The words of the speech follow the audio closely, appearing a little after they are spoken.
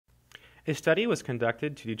A study was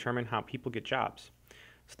conducted to determine how people get jobs.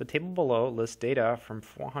 So the table below lists data from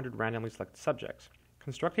 400 randomly selected subjects.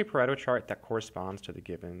 Construct a Pareto chart that corresponds to the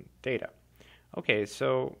given data. Okay,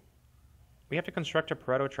 so we have to construct a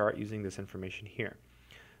Pareto chart using this information here.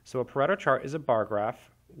 So a Pareto chart is a bar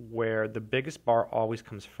graph where the biggest bar always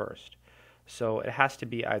comes first. So it has to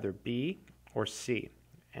be either B or C,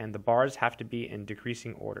 and the bars have to be in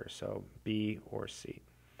decreasing order, so B or C.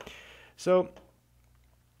 So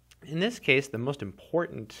in this case, the most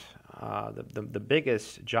important, the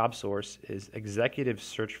biggest job source is executive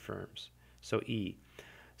search firms, so E.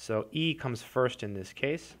 So E comes first in this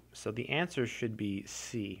case, so the answer should be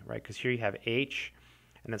C, right? Because here you have H,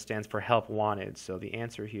 and that stands for help wanted, so the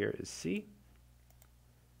answer here is C.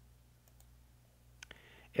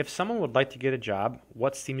 If someone would like to get a job,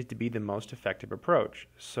 what seems to be the most effective approach?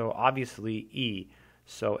 So obviously E,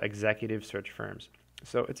 so executive search firms.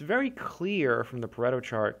 So it's very clear from the Pareto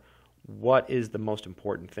chart what is the most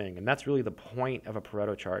important thing, and that's really the point of a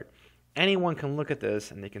Pareto chart. Anyone can look at this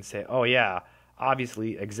and they can say, oh yeah,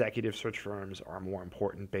 obviously executive search firms are more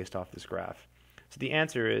important based off this graph. So the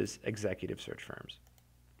answer is executive search firms.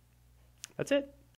 That's it.